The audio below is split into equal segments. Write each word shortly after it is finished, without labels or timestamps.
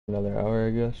Another hour,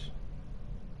 I guess.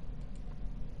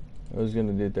 I was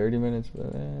gonna do 30 minutes,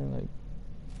 but like,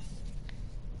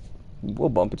 we'll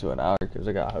bump it to an hour because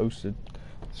I got hosted.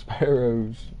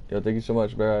 Sparrows. Yo, thank you so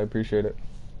much, Sparrow. I appreciate it.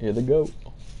 You're the GOAT.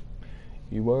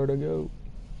 You are the GOAT.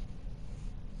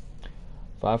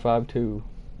 552.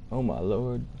 Oh my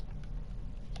lord.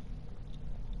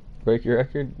 Break your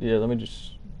record? Yeah, let me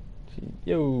just.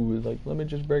 Yo, like, let me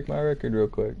just break my record real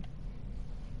quick.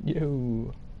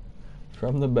 Yo.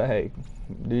 From the bag.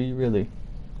 Do you really?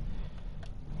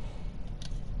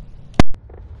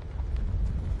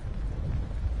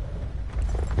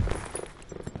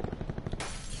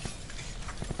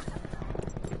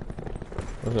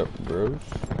 What's up, bros?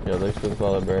 Yeah, thanks for the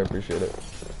follow, Bear. I appreciate it.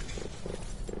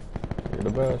 You're the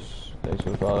best. Thanks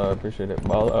for the follow. I appreciate it.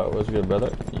 Ball out. What's good,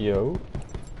 brother? Yo.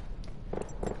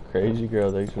 Crazy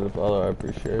girl. Thanks for the follow. I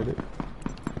appreciate it.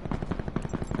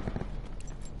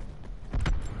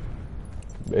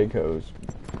 Big hose.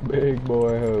 Big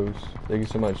boy hose. Thank you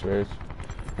so much, Bears.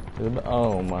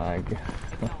 Oh my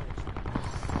god.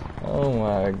 Oh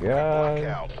my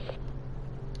god.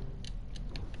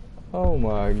 Oh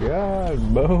my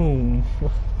god. Boom.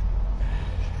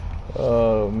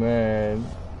 Oh man.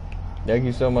 Thank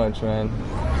you so much, man.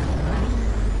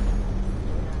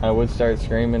 I would start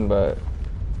screaming, but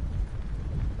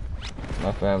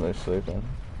my family's sleeping.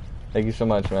 Thank you so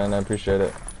much, man. I appreciate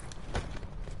it.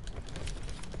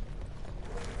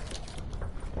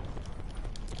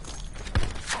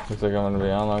 Looks like I'm gonna be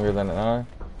on longer than an hour.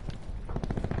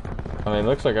 I mean,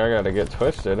 looks like I gotta get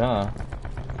twisted, huh?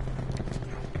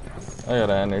 I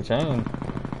gotta entertain.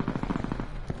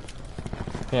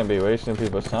 Can't be wasting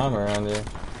people's time around here.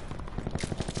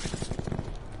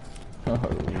 Oh,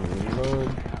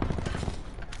 Lord.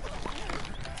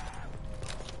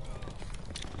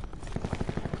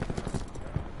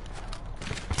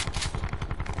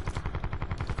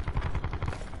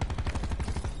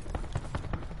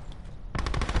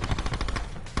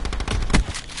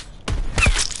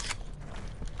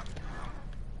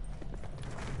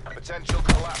 Potential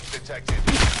collapse detected.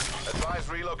 Advise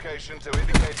relocation to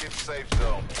indicated safe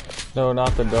zone. No,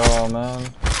 not the doll, man.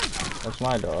 That's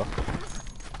my doll.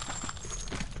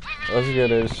 Let's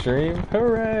get a stream.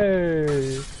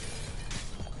 Hooray!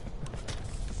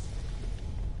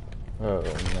 Oh no.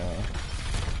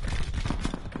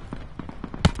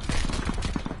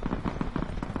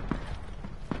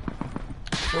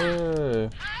 Hey.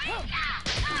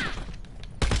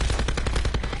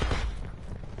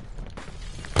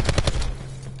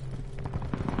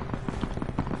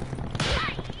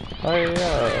 Oh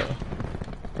yeah.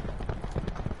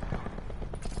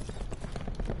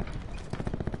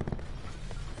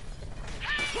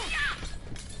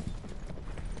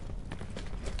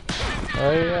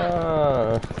 Oh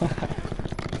yeah.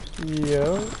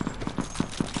 Yo.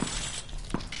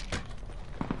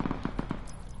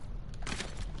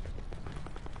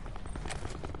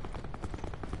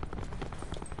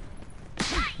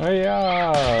 Oh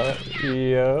yeah.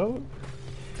 Yo.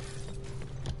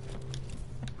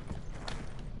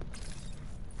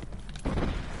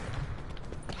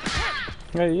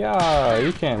 Hey, yeah,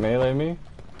 you can't melee me.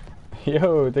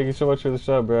 Yo, thank you so much for the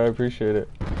sub, bro. I appreciate it.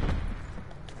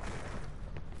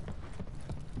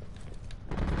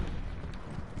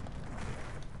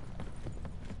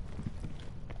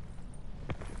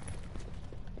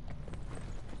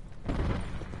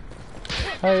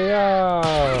 Hey,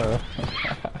 yeah.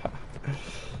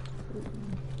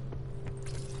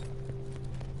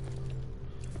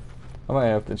 I might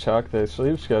have to chalk the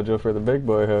sleep schedule for the big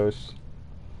boy host.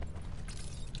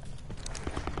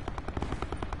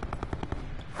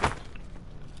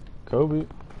 Kobe.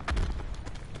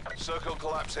 Circle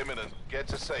collapse imminent. Get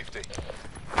to safety.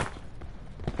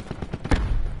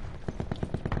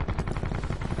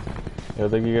 Yeah,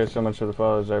 thank you guys so much for the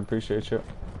follows. I appreciate you.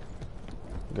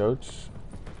 Goats.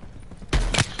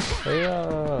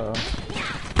 Yeah.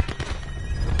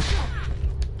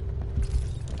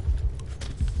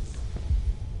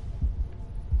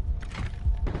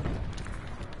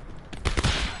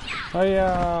 Oh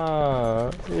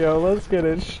yeah. Yo, let's get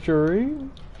it stream.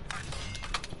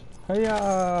 Oh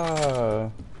yeah.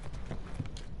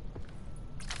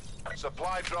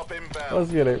 Supply drop inbound.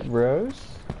 Let's get it, bros.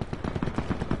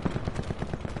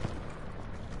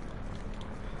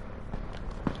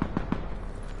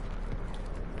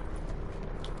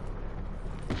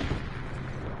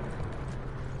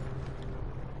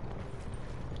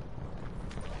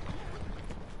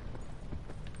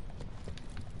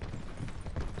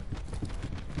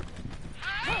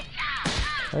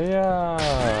 Oh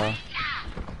yeah.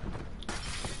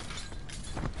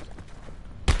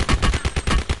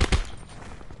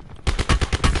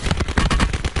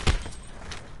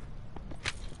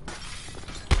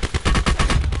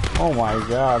 Oh my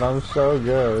god, I'm so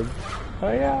good.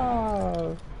 Oh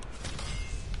yeah.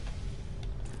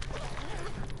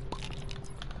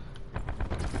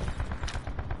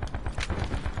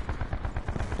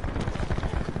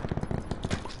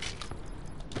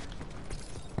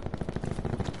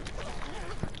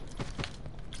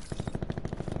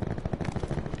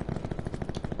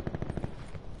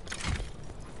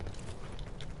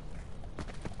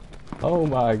 Oh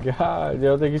my god.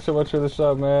 Yo, thank you so much for the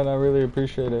sub, man. I really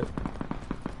appreciate it.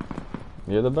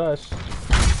 You're the best.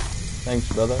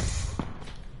 Thanks, brother.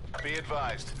 Be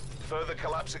advised. Further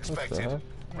collapse expected.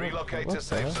 Relocate What to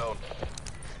safe the zone.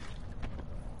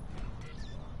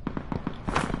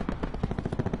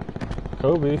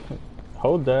 Kobe,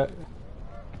 hold that.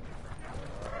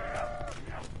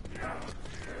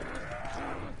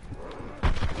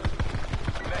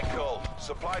 Net call.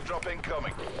 Supply drop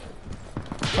incoming.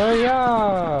 Oh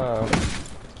yeah.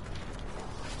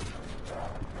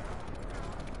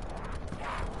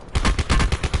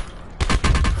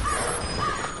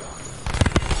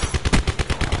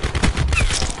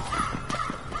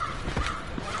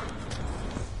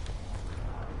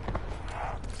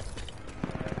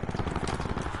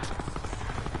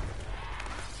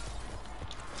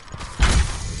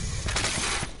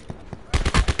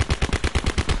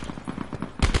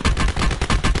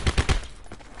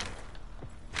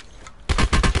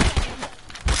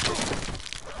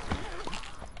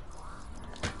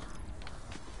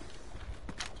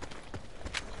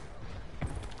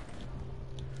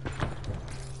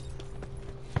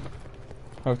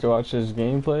 I have to watch this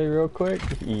gameplay real quick.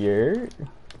 Yeah.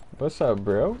 What's up,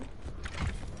 bro?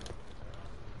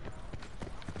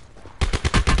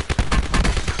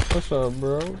 What's up,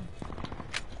 bro?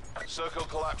 Circle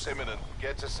collapse imminent.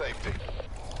 Get to safety.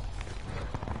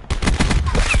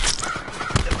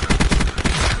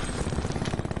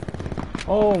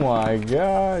 Oh my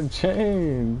god,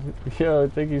 James. Yo,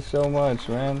 thank you so much,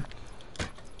 man.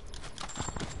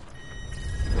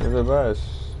 You're the best.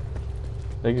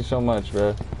 Thank you so much,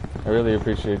 bro. I really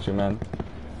appreciate you, man.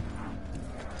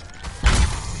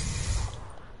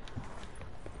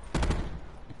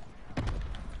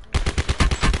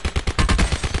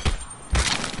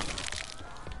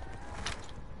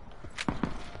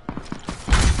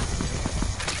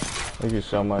 Thank you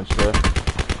so much, bro.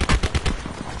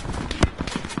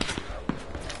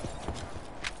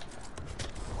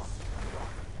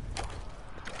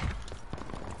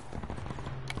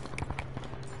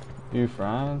 You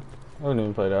frying? I wouldn't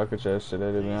even play Alcatraz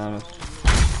today, to be honest.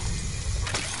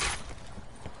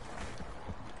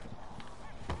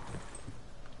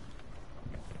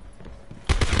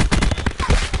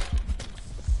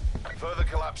 Further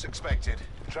collapse expected.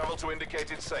 Travel to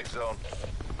indicated safe zone.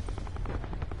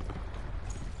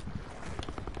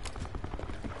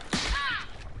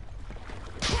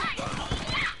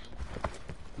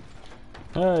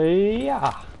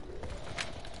 Yeah.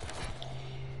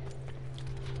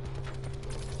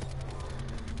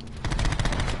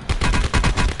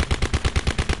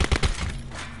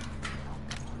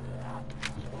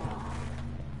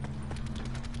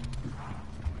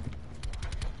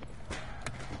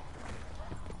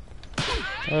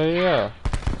 Oh yeah.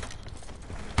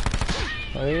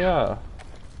 Oh yeah.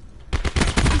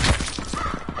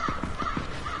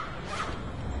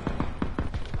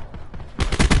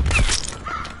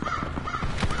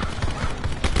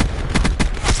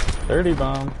 Dirty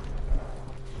bomb.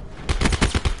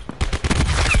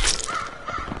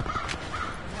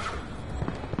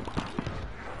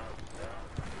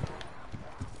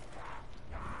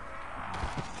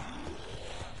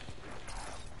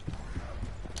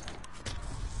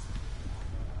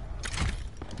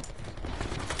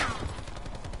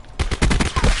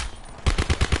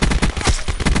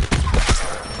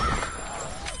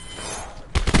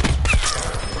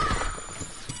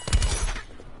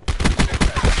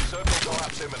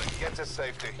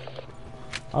 Safety.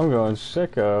 I'm going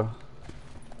sicko.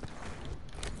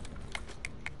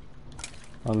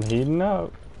 I'm heating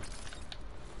up.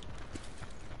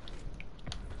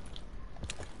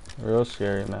 Real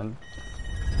scary, man.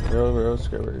 Real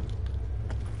scary.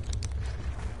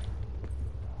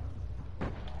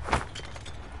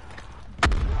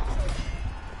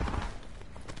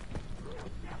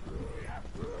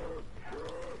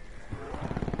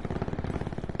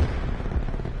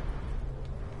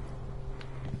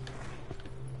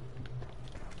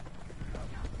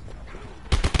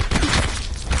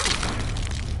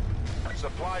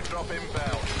 Supply drop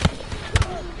inbound.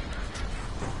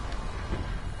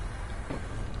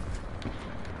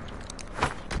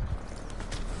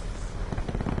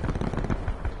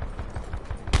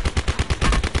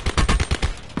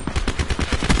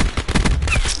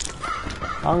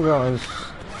 I'm going.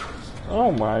 Oh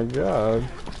my god.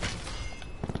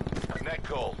 Net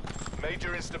call.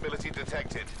 Major instability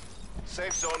detected.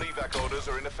 Safe zone evac orders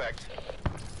are in effect.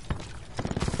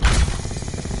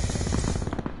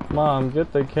 Mom,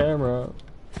 get the camera.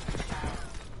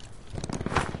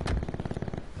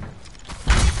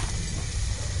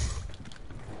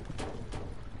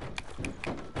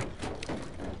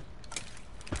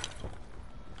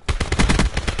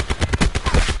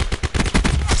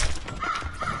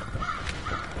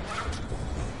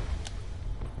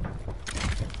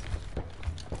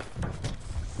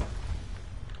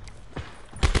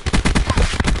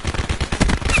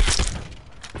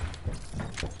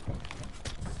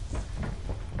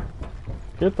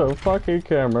 Get the fucking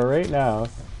camera right now.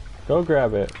 Go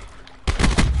grab it.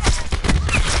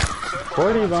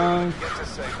 40 bomb. Get to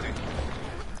safety.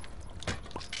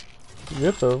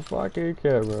 Get the fucking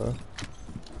camera.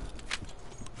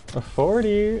 A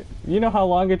 40? You know how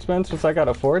long it's been since I got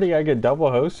a 40? I get double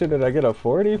hosted and I get a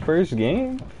 40 first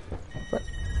game?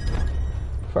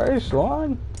 First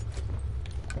one?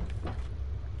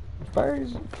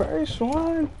 First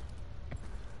one?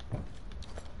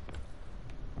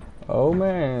 Oh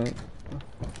man.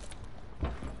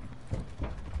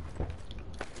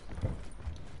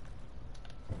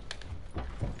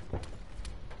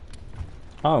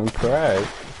 I'm cracked.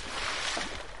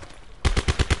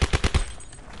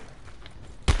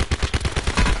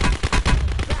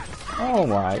 Oh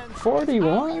my,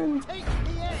 41?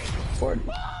 40,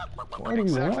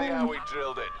 Exactly how 41? we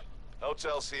drilled it.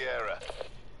 Hotel Sierra.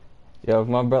 Yo,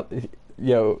 my brother,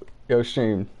 yo,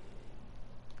 stream.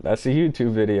 That's a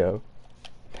YouTube video.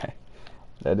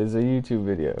 That is a YouTube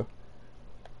video.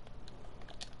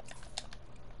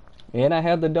 And I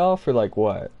had the doll for like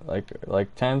what?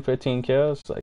 Like 10, 15 kills? Like